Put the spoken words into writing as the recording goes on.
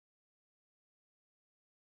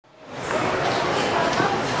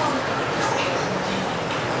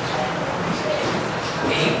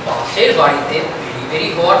বাড়িতে ডেলিভারি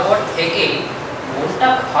হওয়ার পর থেকে মনটা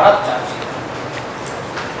খারাপ যাচ্ছে।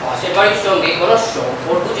 পাশের বাড়ির সঙ্গে কোনো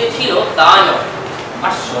সম্পর্ক যে ছিল তা নয়,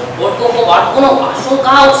 আর সম্পর্ক হওয়ার কোনো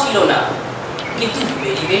আশঙ্কাও ছিল না, কিন্তু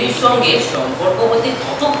ডেলিভারির সঙ্গে সম্পর্ক হতে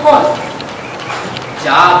কতক্ষণ?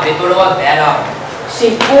 যা ভেতরোয়া বেড়া, সে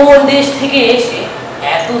কোন দেশ থেকে এসে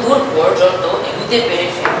এত দূর পর্যন্ত এগুতে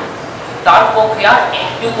পেরেছে, তার পক্ষে আর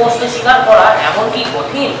একটু কষ্ট স্বীকার করা এমন কি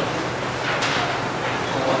কঠিন?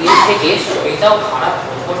 কদিন থেকে শরীরটাও খারাপ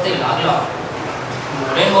করতে লাগলাম,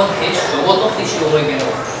 মনের মধ্যে জগৎটি শুরু হয়ে গেল।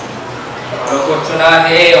 ভালো করছো না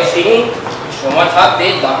হে অসীম, সময় থাকতে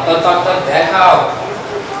ডাক্তার দেখাও।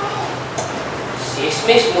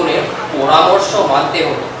 শেষমেশ মনের পরামর্শ মানতে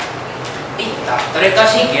হলো। এই ডাক্তারের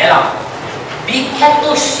কাছে গেলাম, বিখ্যাত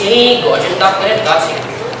সেই গজেন ডাক্তারের কাছে।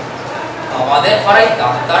 আমাদের পাড়ায়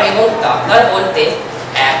ডাক্তার এবং ডাক্তার বলতে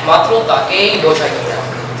একমাত্র তাকেই বোঝাই গেলাম।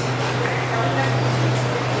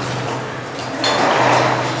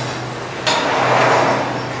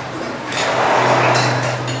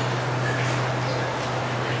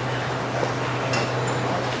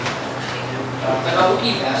 ডাক্তারবাবু কি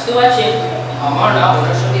ব্যস্ত আছেন? আমার না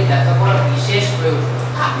ওনার সঙ্গে দেখা করার বিশেষ প্রয়োজন।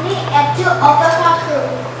 আপনি একটু অপেক্ষা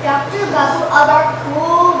করুন, ডাক্তার বাবু আবার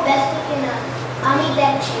খুব ব্যস্ত কিনা আমি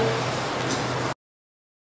দেখছি।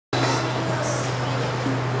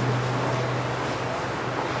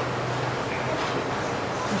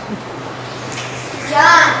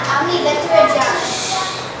 যান, আপনি ভেতরে যান।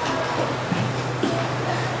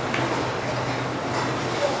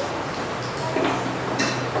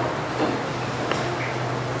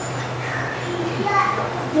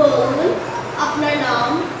 বলুন, আপনার নাম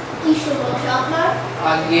কি? সমস্যা আপনার?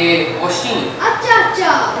 আগে অশ্বিনী।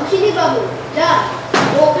 আচ্ছা অশ্বিনী বাবু, যান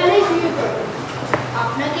ওখানে শুরু করুন।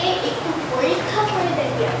 আপনাকে একটু পরীক্ষা করে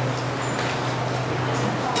দেখি।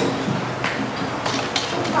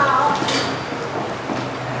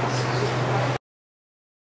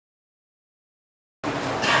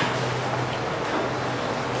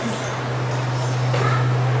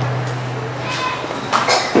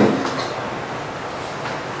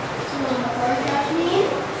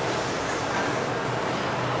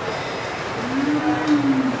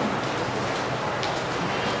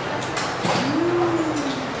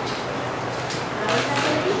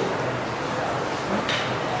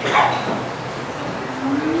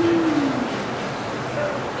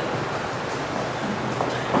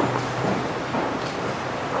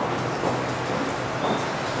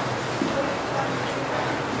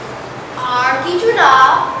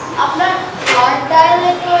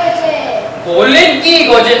 বললেন কি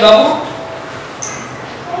গজেন বাবু?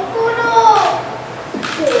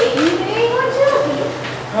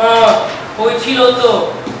 হ্যাঁ, হয়েছিল তো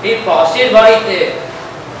এই পাশের বাড়িতে।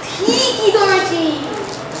 ঠিকই ধরেছি,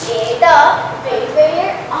 এটা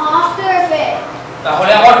ডেলিভারির আফটার এফেক্ট।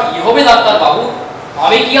 তাহলে আমার কি হবে ডাক্তার বাবু?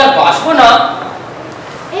 আমি কি আর বাঁচবো না?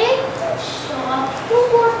 এই সবটু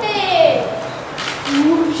করতে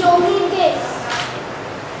সঙ্গীকে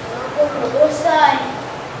অবস্থায়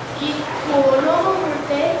কি কোনো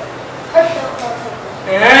করতে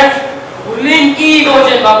বললেন কি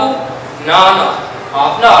গজেন বাবু? না না,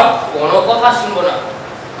 আপনার কোনো কথা শুনবো না,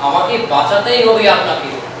 আমাকে বাঁচাতেই হবে আপনাকে।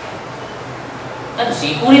 যে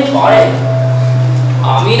করে পারেন,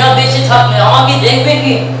 আমি না বেঁচে থাকলে আমাকে দেখবে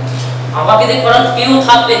কি? আমাকে দেখবার কেউ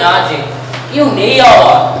থাকবে না, যে কেউ নেই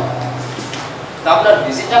আবার। তা আপনার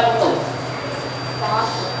ভিজিটটা কত?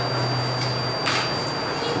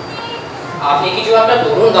 আপনি কিছু একটা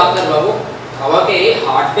ধরুন ডাক্তার বাবু, আমাকে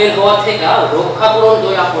হার্ট ফেল হওয়া থেকে রক্ষা করুন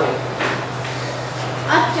দয়া করে।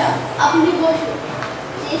 আচ্ছা, আপনি বসুন,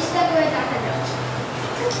 চেষ্টা করে দেখা যাক।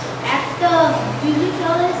 একটা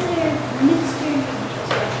ডিজিটালের মিক্সচার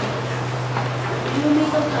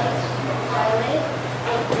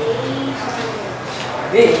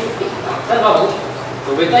ডাক্তার বাবু,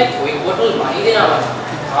 তবে তাই ওই বোতল বানিয়ে দেন আমার,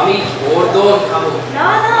 আমি ওর খাবো। না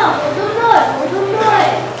ওজন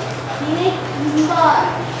নয়, দিনে 3 বার।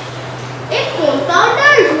 এই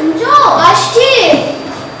কম্পাউন্ডার শুনছো? আসছি।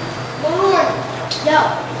 বলুন, যাও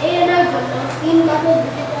এই এনার জন্য 3 বছর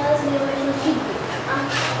ডিজিটাল সিলেবাস শিখবে।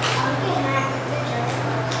 আমাকে হ্যাঁ করতে চাই।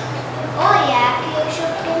 ও একই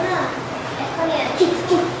ওষুধ কেনা এখনই চুপ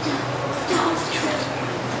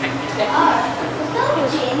আর কোথাও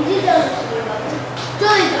চেঞ্জে যাও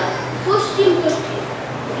চলে যাও পশ্চিম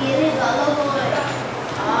গেলে ভালো হয়।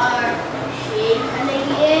 আর সেইখানে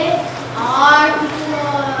গিয়ে আর কিছু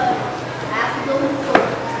নয়, একদম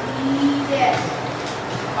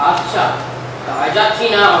আচ্ছা, তাই যাচ্ছি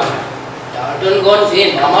না হবে, ডাল্টনগঞ্জে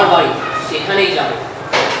মামার বাড়ি, সেখানেই যাবো।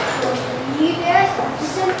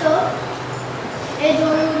 তো এই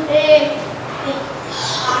ধরুন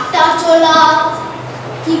হাঁটা চলা,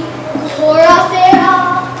 কি ঘোরাফেরা,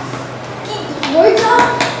 কি ধৈর্য,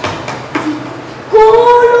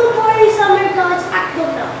 কোনো পরিশ্রমের কাজ একদম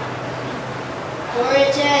না।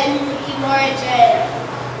 মরেছেন কি মরেছেন,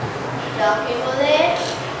 যাকে বলে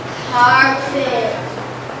হার্ট ফেল।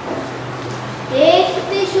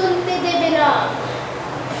 দেখতে শুনতে দেবে না,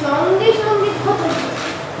 সঙ্গে সঙ্গে খতম।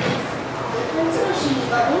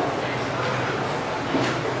 বাবু,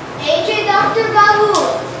 এই যে ডক্টর বাবু,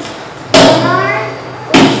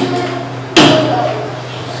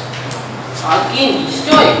 আজকে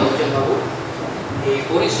নিশ্চয়ই বলছেন বাবু, এই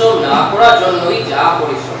পরিশ্রম না করার জন্যই যা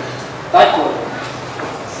পরিশ্রম তাই করবেন।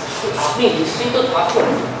 আপনি নিশ্চিন্ত থাকুন,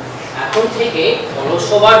 এখন থেকে অলস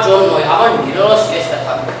হবার জন্যই আমার নিরলস চেষ্টা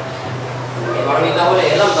থাকবে। এবার আমি তাহলে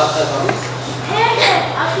এলাম ডাক্তার বাবু। হ্যাঁ হ্যাঁ,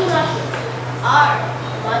 আসুন আসুন। আর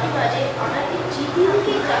মাঝে মাঝে আমাকে চিঠি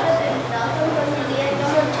লিখে জানাবেন ডাক্তার বাবু দিয়ে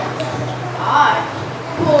কেমন যাচ্ছে। আর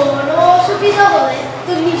কোনো অসুবিধা হলে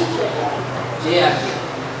তো নিশ্চয়ই যে আর কি।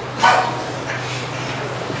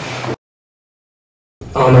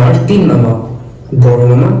 আমার 3 মামা, বড়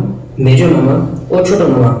মামা, মেজ মামা ও ছোট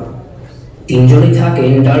মামা। 3 জনই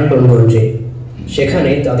থাকেন ডালটনগঞ্জে।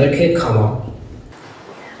 সেখানে তাদেরকে খামা।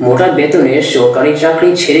 মোটা বেতনে সরকারি চাকরি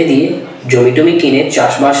ছেড়ে দিয়ে জমি টমি কিনে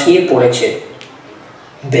চাষবাস নিয়ে পড়েছে।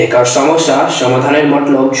 বেকার সমস্যা সমাধানের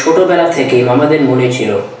মতলব ছোটবেলা থেকে মামাদের মনে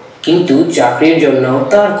ছিল, কিন্তু চাকরির জন্য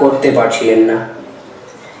তা করতে পারছিলেন না।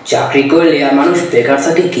 চাকরি করলে আর মানুষ বেকার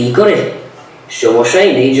থাকে কি করে? সমস্যাই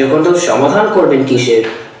নেই যখন, তো সমাধান করবেন কিসের?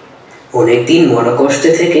 অনেকদিন মনোকষ্টে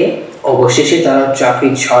থেকে অবশেষে তারা চাকরি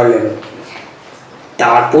ছাড়লেন।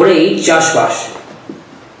 তারপরেই চাষবাস।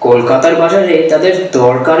 কলকাতার বাজারে তাদের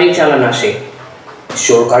তরকারি চালান আসে।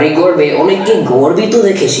 সরকারি গর্বে অনেককে গর্বিত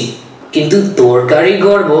দেখেছি, কিন্তু তরকারি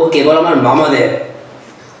গর্ব কেবল আমার মামাদের।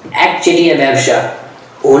 একচেটিয়া ব্যবসা।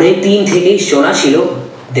 অনেক দিন থেকেই শোনা ছিল,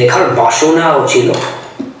 দেখার বাসনাও ছিল।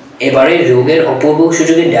 এবারে রোগের অপূর্ব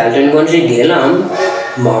সুযোগে ডালটনগঞ্জে গেলাম,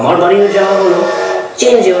 মামার বাড়িও যাওয়া হলো,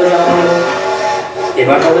 চেঞ্জেও যাওয়া হলো।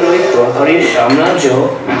 এবার তাদের ওই তরকারির সাম্রাজ্য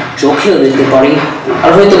চোখেও দেখতে পারি,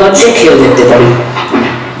 আর হয়তো বা চেখেও দেখতে পারি।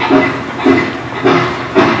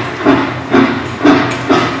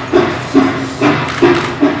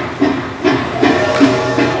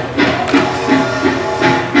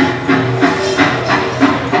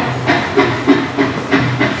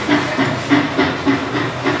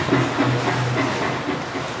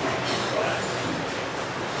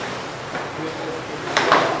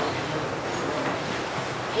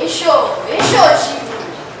 এসো এসো শিবু,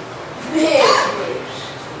 বেশ বেশ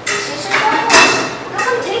এসেছো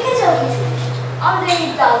তখন থেকে যাও কিছু আমাদের এই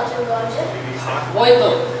ডালটনগঞ্জে। ওই তো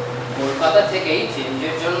কলকাতা থেকেই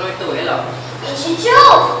চেঞ্জের জন্যই তো এলাম। এসেছো,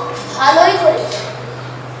 ভালোই করেছো।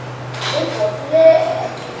 এই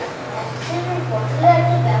বদলে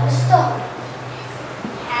একটা ব্যবস্থা হবে।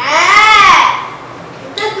 হ্যাঁ,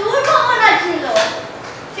 এটা দুর্ভাবনা ছিল।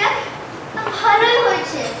 ভালোই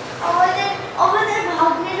হয়েছে, আমাদের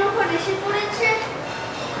ভাগ্নের উপর এসে পড়েছে।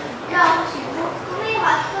 তুমি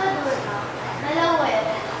হাত পা ধরে না, মেলা হয়ে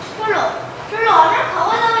গেল। চলো চলো, আমরা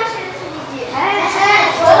খাওয়া দাওয়া সেরে ফেলি গিয়ে। হ্যাঁ হ্যাঁ,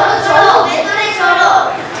 চলো চলো, ভেতরে চলো।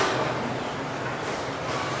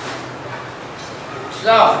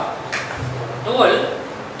 টোল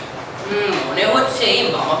মনে হচ্ছে এই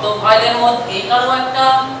মামাতো ভাইদের মধ্যে কারো একটা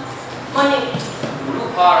মানে গুরু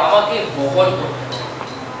ভার আমাকে বহন করতে হবে।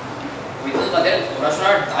 হয়তো তাদের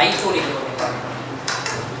পড়াশোনার দায়িত্ব নিতে হতে পারে।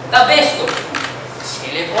 তা বেশ তো,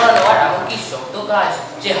 ছেলে পড়ানো আর এমনকি শক্ত কাজ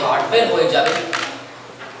যে হার্ডওয়্যার হয়ে যাবে।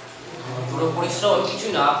 পুরো পরিশ্রম কিছু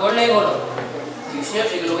না করলেই হলো। টিউশনে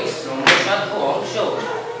সেগুলো ওই শ্রমসাধ্য অংশ,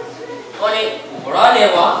 মানে পড়া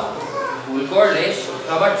নেওয়া, ভুল করলে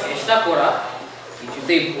শোধরাবার চেষ্টা করা,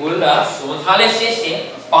 কিছুতেই ভুল না শোধালে শেষে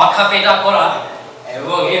পাখা পেটা করা,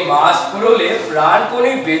 এবং এই মাস পুরোলে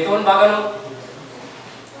প্রাণপণে বেতন বাগানো।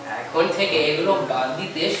 এখন থেকে এগুলো বাদ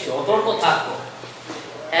দিতে সতর্ক থাকবো।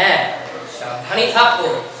 হ্যাঁ, সাবধানী থাকবো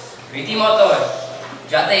রীতিমতো,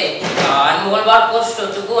 যাতে গান বলবার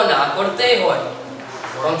কষ্টটুকু না করতেই হয়,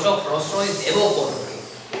 বরঞ্চ প্রশ্রয় দেব করবে।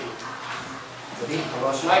 যদি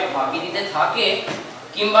পড়াশোনায় ফাঁকি দিতে থাকে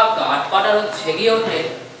কিংবা কাঠ পাটার জেগে ওঠে,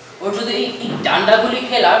 ও যদি এই ডান্ডাগুলি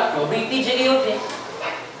খেলার প্রবৃত্তি জেগে ওঠে,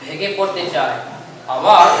 ভেঙে পড়তে চায়,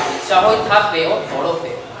 আবার উৎসাহই থাকবে ওর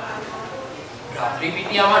তরফে।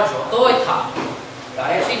 রাত্রিপিটি আমার যতই থাক,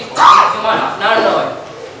 তাই সেই সমান আপনার নয়।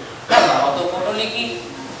 বাবা তো পটলিকি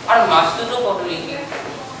আর মাস্টার তো পটলিকি।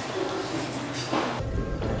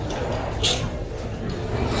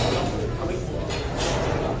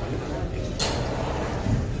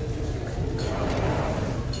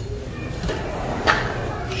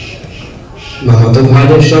 মামাতো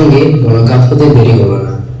ভাইদের সঙ্গে মোলাকাত হতে দেরি হলো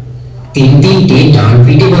না। তিনটে ডান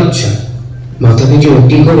পিঠে বাচ্চা মাথা পিঠে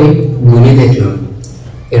উল্টি করে গুনে দেখলাম।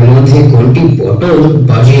 এর মধ্যে কোনটি বটল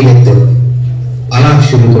বাজিয়ে দেখতে আলাপ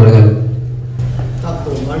শুরু করে গেল।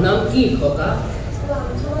 তোমার নাম কি খোকা?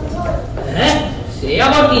 হ্যাঁ, সে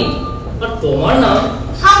আবার কি? আর তোমার নাম?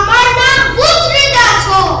 আমার নাম বুদ্ধিদাস।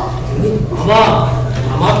 বাবা,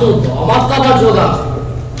 আমার তো দমাত কাবার জোগা।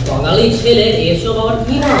 বাঙালি ছেলে এসব আবার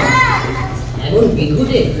কি নাম? এমন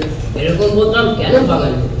বিঘুটে এরকম বললাম কেন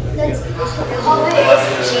বাঙালি? হবে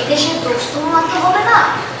সেই দেশের দোস্ত মানতে হবে না,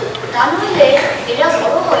 তা নইলে এরা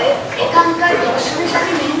বড় হয়ে এখানকার দর্শনের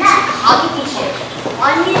সাথে মিলছে আগে কিসে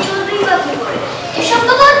মানিয়ে চলবেই বা কি করে? এসব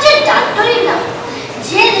তো হচ্ছে ডাক্তারই না।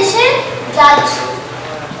 যে দেশে যাচ্ছ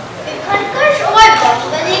এখানকার সবাই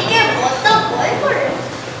বাঙালিকে বদ্ধ ভয় করে।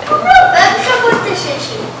 আমরা ব্যবসা করতে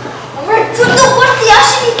এসেছি, আমরা যুদ্ধ করতে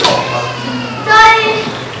আসিনি তো। তাই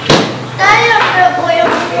তাই আমরা ভয়ে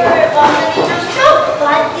বাঙালি সব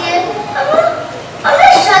বাদ দিয়ে আমরা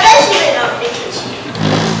সাদা শিবের নাম রেখেছি।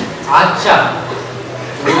 আচ্ছা,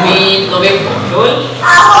 তুমি তবে পটল?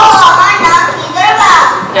 আমার নাম ইন্দ্রবা।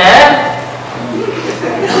 হ্যাঁ,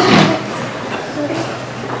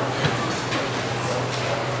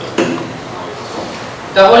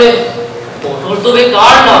 তাহলে পটল তবে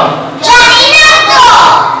কার নাম? জানি না তো।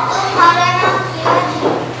 তোমার নাম কি?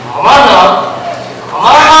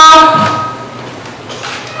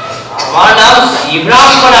 আমার নাম শিবরাম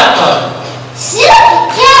চাকর। सिर्फ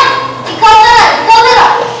क्या दिखाओ जरा।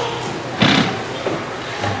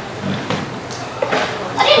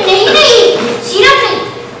 अरे नहीं सिर्फ नहीं,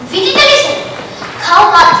 वेजिटेरियन। खाओ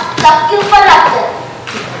मत, तब के ऊपर रख दो।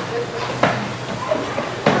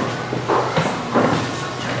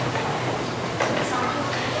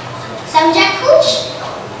 समझा कुछ?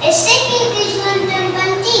 इससे की विजुअल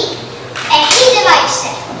बनती ऐसी डिवाइस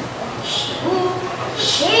है।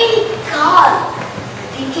 সেই কাল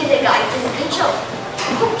দিকে গাইতে দেখেছো,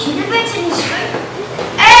 খুব খিদে পেয়েছে নিশ্চয়ই।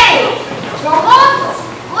 এই রবান,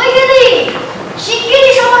 ওই গেলি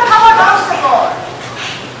শিগগিরই সবার খাবার ব্যবস্থা কর।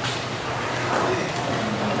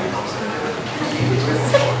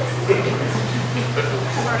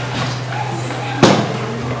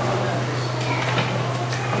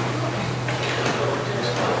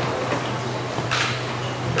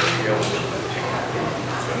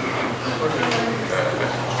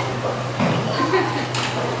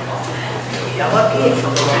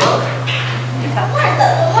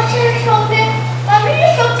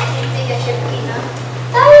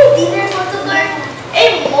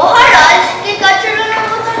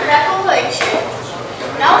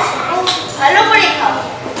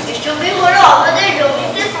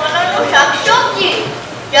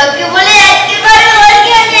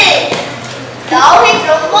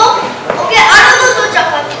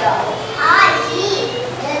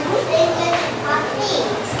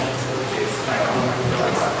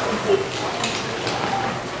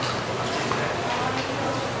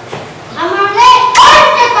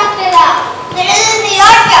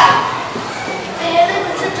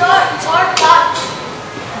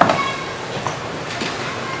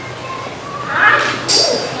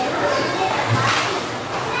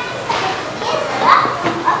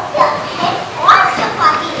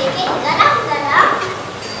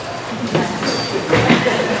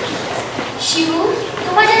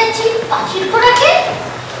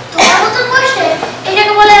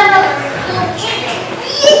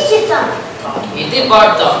 খেতে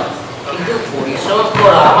পারতাম, কিন্তু পরিশ্রম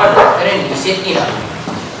করা আমার ডাক্তারের নিষেধ কিনা,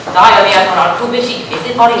 তাই আমি এখন আর খুব বেশি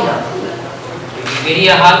খেতে পারি না।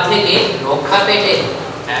 বেরিয়ে হাত থেকে রক্ষা পেতে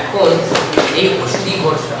এখন এই ওষুধই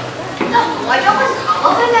ভরসা। যখন খাওয়া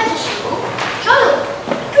হয়ে গেছে চলো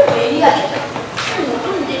একটু বেরিয়ে আসে,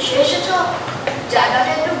 নতুন দেশে এসেছো, জায়গাটা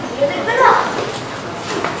একটু ঘুরে দেখবে না?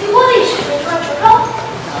 কি বলিস ছোট?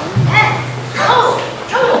 হ্যাঁ চলো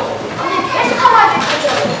চলো, আমি বেশ খাবার দেখতে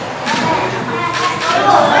চলো।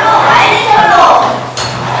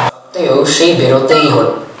 সেই বেরোতেই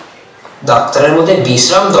হলো। ডাক্তারের মধ্যে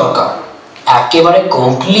বিশ্রাম দরকার, একেবারে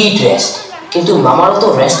কমপ্লিট রেস্ট। কিন্তু মামারা তো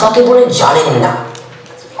রেস্ট কাকে বলে জানেন না।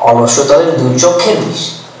 অলস তাদের দুই চক্ষের বিষ।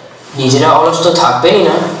 নিজেরা অলস তো থাকবেনই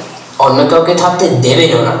না, অন্য কাউকে থাকতে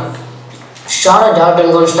দেবেনও না। সারা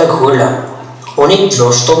ডাল্টনগঞ্জটা ঘুরলাম, অনেক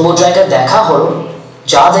দ্রষ্টব্য জায়গা দেখা হলো,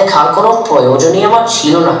 যা দেখার কোনো প্রয়োজনই আমার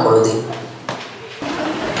ছিল না কোনোদিন।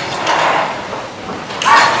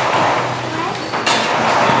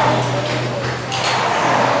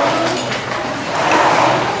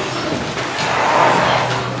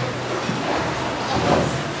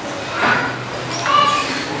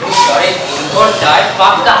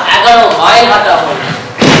 পাক্কা 11 মাইল হাঁটা হল।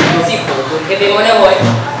 খেতে মনে হয়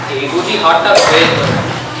এই বুঝি হাটটা হয়ে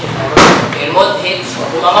এর মধ্যে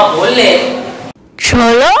ছোট মামা বললেন,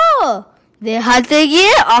 চলো দেহাতে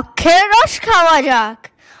গিয়ে আখের রস খাওয়া যাক।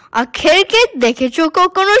 আখেরকে দেখেছো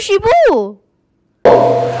কখনো শিবু?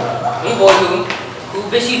 আমি বললুম, খুব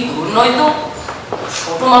বেশি দূর নয় তো।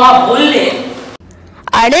 ছোট মামা বললেন,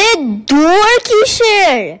 আরে দূর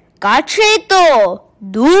কিসের, কাছেই তো,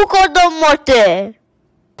 2 কদম মতে।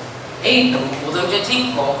 এই 2 কদম যে ঠিক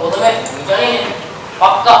কদমে জানি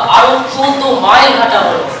পাক্কা আরো 14 মাইল হাঁটা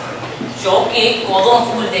হলো। চোখে কদম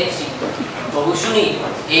ফুল দেখছি, তবু শুনি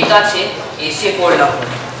এই কাছে এসে পড়লাম।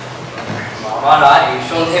 মামারা এই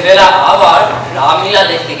সন্ধ্যেবেলা আবার রামলীলা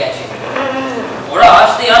দেখতে গেছে। ওরা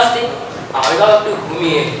আসতে আসতে আমরা একটু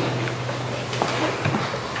ঘুমিয়ে।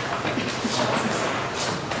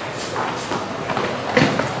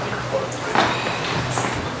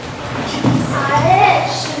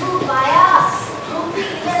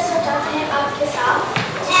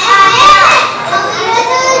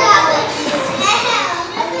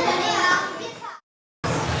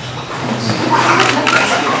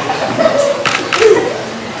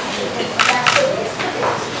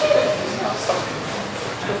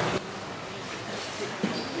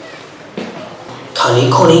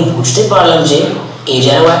 খানিকক্ষণেই বুঝতে পারলাম যে এ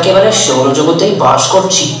যেন একেবারে সৌরজগতেই বাস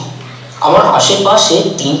করছি। আমার আশেপাশে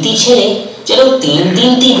 3টি ছেলে যেন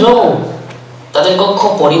 3টি গ্রহ। তাদের কক্ষ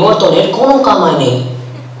পরিবর্তনের কোনো কামাই নেই।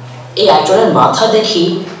 এই একজনের মাথা দেখি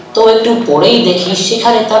তো একটু পরেই দেখি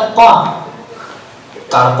সেখানে তার পা।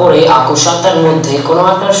 তারপরে আকস্মাতার মধ্যে কোনো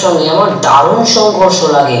একটার সঙ্গে আমার দারুণ সংঘর্ষ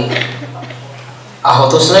লাগে।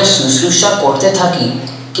 আহত স্নায় শুশ্রূষা করতে থাকি,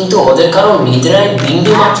 কিন্তু ওদের কারো নিদ্রায়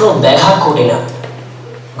বিন্দু মাত্র ব্যাঘাত ঘটে না।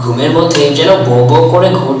 ঘুমের মধ্যে যেন বউ বউ করে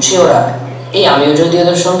ঘুরছে ওরা। এই আমিও যদি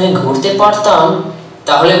ওদের সঙ্গে ঘুরতে পারতাম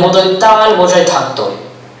তাহলে বোধহয় তাল বজায় থাকতো,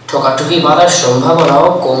 ঠোকাঠুকি বাঁধার সম্ভাবনাও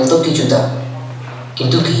কমতো কিছুটা।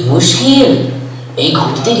 কিন্তু কি মুশকিল, এই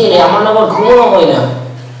ঘুরতে গেলে আমার আবার ঘুমানো হয় না,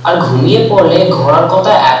 আর ঘুমিয়ে পড়লে ঘোরার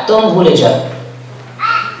কথা একদম ভুলে যায়।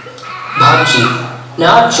 ভাবছি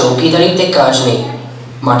না, চৌকিদারিতে কাজ নেই,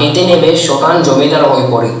 মাটিতে নেমে শোটান জমিদার হয়ে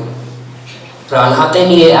পড়ি। প্রাণ হাতে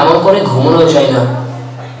নিয়ে এমন করে ঘুমানো যায় না,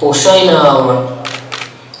 পোষায় না আমার।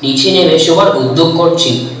 নিচে নেমে শোবার উদ্যোগ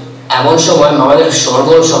করছি, এমন সময় মামাদের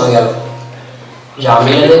সরগোল শোনা গেল।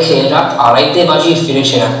 রামলীলা দেখে রাত 2:30 বাজিয়ে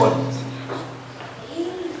ফিরেছেন এখন।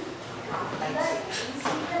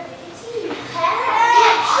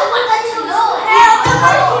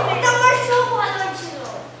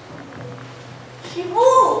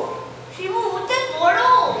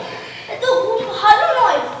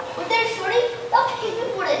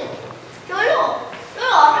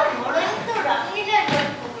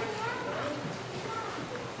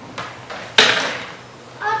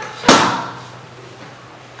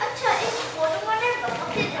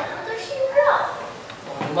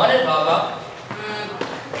 হনুমানের বাবা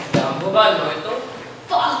জাম্বুবান নয় তো?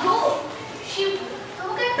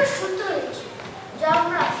 তোমাকে একটা সূত্র দিচ্ছি, যা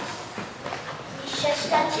আমরা বিশ্বাস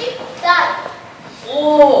করছি তাই। ও,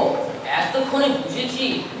 এতক্ষণে বুঝেছি,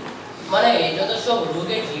 মানে এই যত সব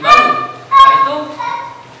রোগের জীবাণু, তাই তো?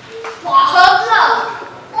 পাগলা,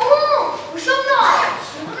 ওসব নয়,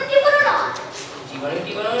 জীবাণু না।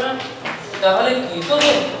 জীবাণু না? তাহলে কি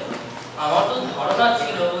করবো? আমার তো ধারণা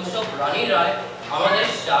ছিল ওইসব প্রাণীরা আমাদের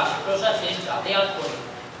শ্বাস প্রশ্বাসে যাতায়াত করে।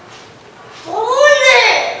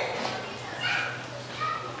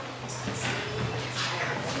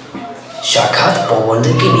 সাক্ষাৎ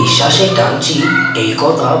পবনদেরকে নিঃশ্বাসে টানছি, এই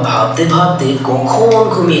কথা ভাবতে ভাবতে কখন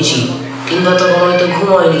ঘুমিয়েছি, কিংবা তখন হয়তো ঘুম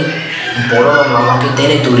হয়নি। বড় মামা আমাকে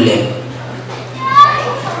টেনে তুললেন।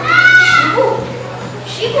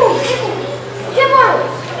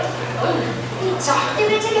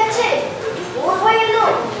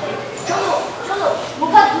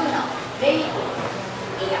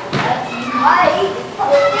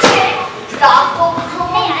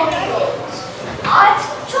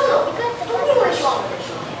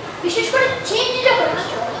 বিশেষ করে চিন্তা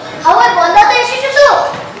করেছো, হাওয়ার বন্ধাতে এসেছো তো?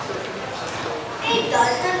 এই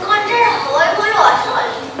দার্তনগঞ্জের হাওয়ায় বলো আসল,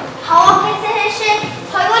 হাওয়া খেতে এসে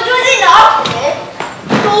হাওয়া যদি না খেলে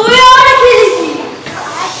তুমি আর খেলেছি।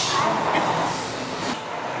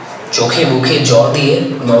 চোখে মুখে জল দিয়ে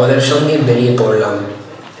মামাদের সঙ্গে বেরিয়ে পড়লাম।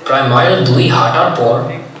 প্রায় মাইল 2 হাঁটার পর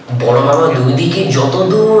বড় মামা 2 দিকে যত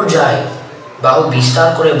দূর যায় বাহু বিস্তার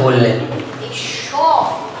করে বললেন,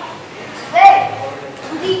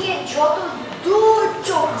 দুদিকে যত দূর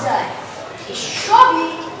চোখ যায় সবই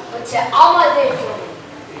হচ্ছে আমাদের জন্য।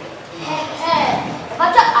 হ্যাঁ,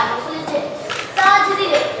 বাচ্চা আলো ফেলেছে, তা যদি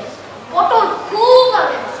দেখতে পটল খুব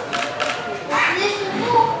ভালো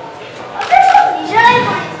নিজেরাই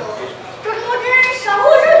পড়িত, টোটমোটের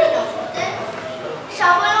সাহসও দিল।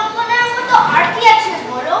 স্বাবলম্বনের মতো আর কি আছে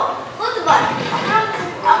বলো? বুধবার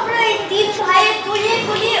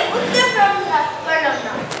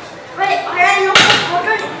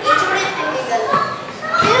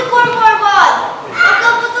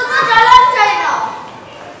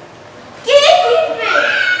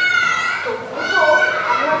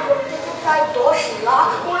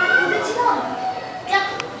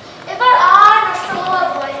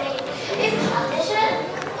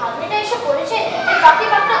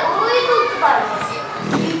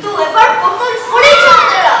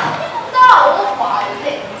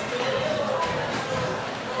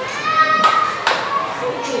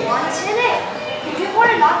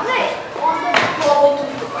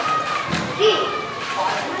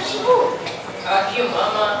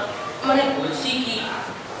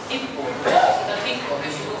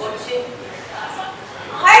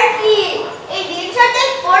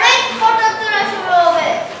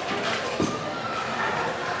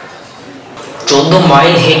 14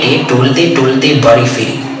 মাইল হেঁটে টলতে টলতে বাড়ি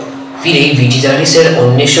ফিরে ভিজিটারিসের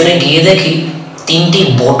অন্বেষণে গিয়ে দেখি 3টি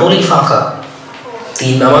বোতলই ফাঁকা।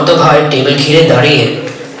 3 মামাতো ভাই টেবিল ঘিরে দাঁড়িয়ে,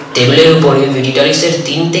 টেবিলের উপরে ভিজিটারিসের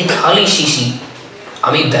 3টে খালি শিশি।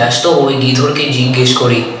 আমি ব্যস্ত হয়ে গিধরকে জিজ্ঞেস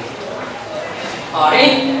করি, अरे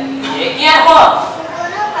ये क्या हुआ?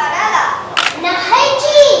 दोनों कराला नहीं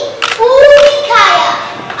जी, पूरी खाया।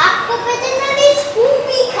 आपको पता नहीं स्कूल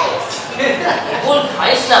भी खाई। बोल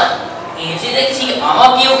खाइस ना, এই যে দেখছি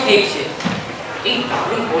আমাকেও খেয়েছে। এই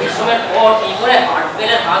দারুণ পরিশ্রমের পর কি করে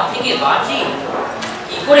হার্টফেলের হাত থেকে বাঁচি,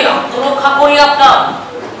 কি করে আত্মরক্ষা করি আপনার?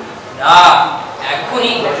 না,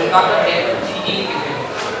 এখনই গজন কাকাকে চিঠি লিখে দেব।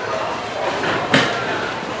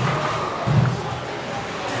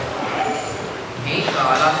 এই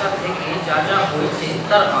কালাশা থেকে যা যা হয়েছে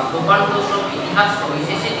তার আত্মকাণ্ড সব ইতিহাস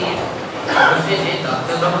সবিশেষে দিয়ে অবশেষে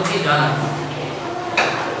ডাক্তারবাবুকে জানান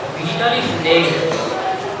ভিজিটারিস নেই।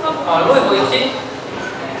 ভালোই হয়েছে,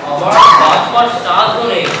 আবার বাঁচবার সাধও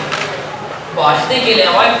নেই। বাঁচতে গেলে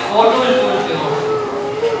আমায় পটল তুলতে হবে।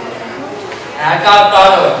 একা তা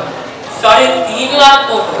নয়, 3.5 লাখ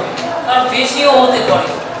পটল, তার বেশিও হতে পারে,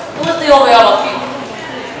 তুলতে হবে আমাকে।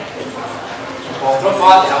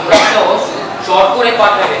 পত্রপাত এমন একটা ওষুধ চট করে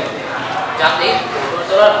পাঠাবে যাতে পটল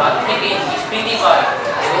তোলার হাত থেকে নিষ্কৃতি পায়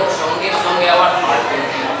এবং সঙ্গে সঙ্গে আবার হার্ট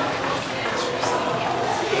করতে।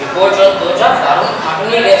 এ পর্যন্ত যা দারুণ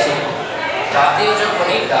খাটুনি গেছে, তাতেও যখন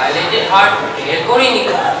এই ডায়ালেটেড হার্ট বের করে নিল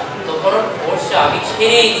তখন ওর ভরসা আমি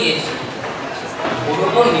ছেড়েই দিয়েছি। ওর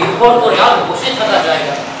উপর নির্ভর করে আর বসে থাকা যায়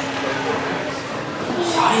না।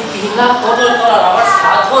 3.5 লাখ পটল তোলার আমার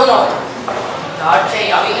সাধ্য নয়, তার চাই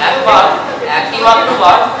আমি একটি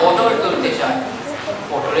মাত্রবার পটল তুলতে চাই।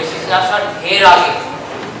 পটলের সিজন আসার ঢের আগে।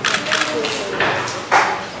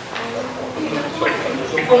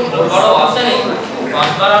 যখন বড় আশা নেই,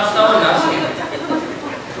 বাঁচবার রাস্তাও না ছিল,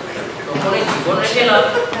 তখন এই জীবন রেখে লাভ।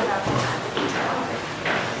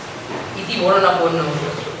 ইতি বর্ণাপন্ন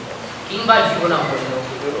কিংবা জীবনাপন্ন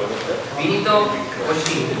বিনীত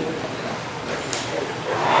অশ্বিন।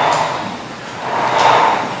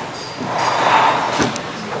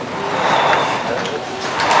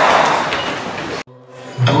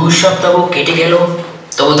 দু সপ্তাহ কেটে গেল,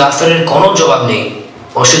 তবু ডাক্তারের কোনো জবাব নেই,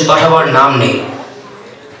 ওষুধ পাঠাবার নাম নেই।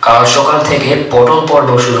 কাল সকাল থেকে পটল পর্ব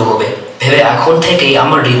শুরু হবে ভেবে এখন থেকেই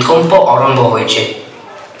আমার হৃদকম্প আরম্ভ হয়েছে।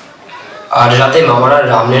 আজ রাতে মামারা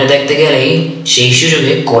রামলীলা দেখতে গেলেই সেই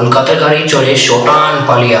সুযোগে কলকাতার গাড়ি চড়ে সোটান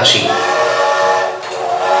পালিয়ে আসি।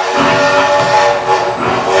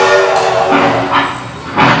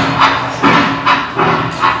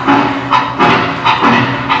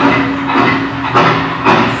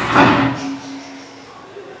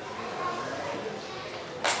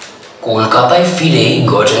 কলকাতায় ফিরে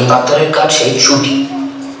গজন ডাক্তারের কাছে ছুটি।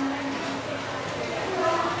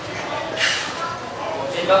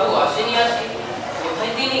 বাবু আসেনি আজকে,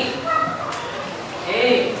 কোথায় তিনি?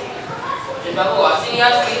 এই বাবু আসেনি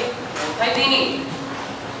আজকে, কোথায় তিনি?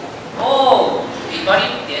 ও, এই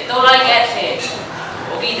বাড়ির তেতলায় গেছে,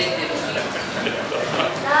 ওকেই দেখতে পেয়েছি।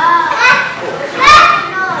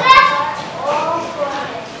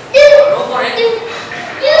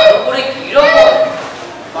 কিরকম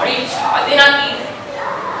বাড়ির ছাদে নাকি?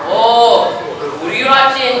 ও, ঘুরিও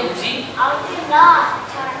আছেন বুঝি?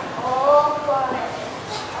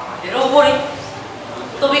 এরোপরে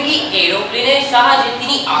তবে কি এরোপ্লেনের সাহায্যে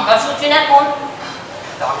তিনি আকাশ হচ্ছেন এখন?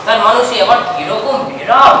 ডাক্তার মানুষে আবার কিরকম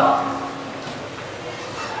বেরাম?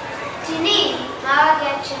 তিনি মারা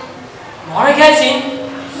গেছেন। মারা গেছেন?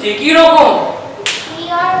 সে কি রকম?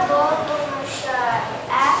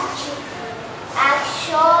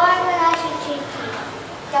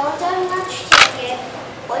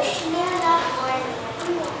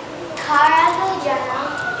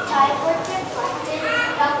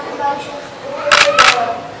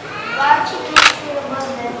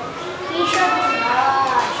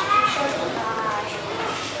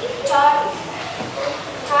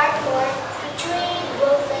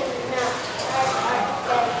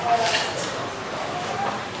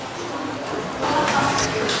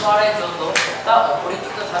 তা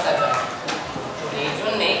অপরিচিত থাকা যায়। এই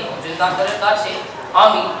জন্যে অর্জুন ডাক্তারের কাছে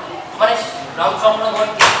আমি মানে শিবরাম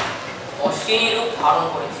চক্রবর্তী অশ্বিনী রূপ ধারণ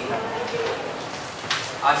করেছিলাম।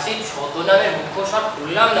 আর সেই ছদ্মনামের মুখোশাট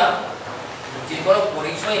খুললাম না, নিজের কোনো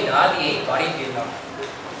পরিচয় না দিয়ে বাড়ি ফিরলাম।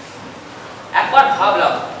 একবার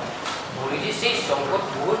ভাবলাম বলি যে সেই সংকট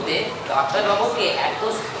মুহূর্তে ডাক্তারবাবুকে এত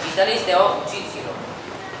ডিটালিশ দেওয়া উচিত ছিল,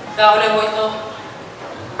 তাহলে হয়তো।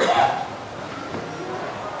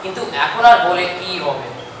 কিন্তু এখন আর বলে কি হবে?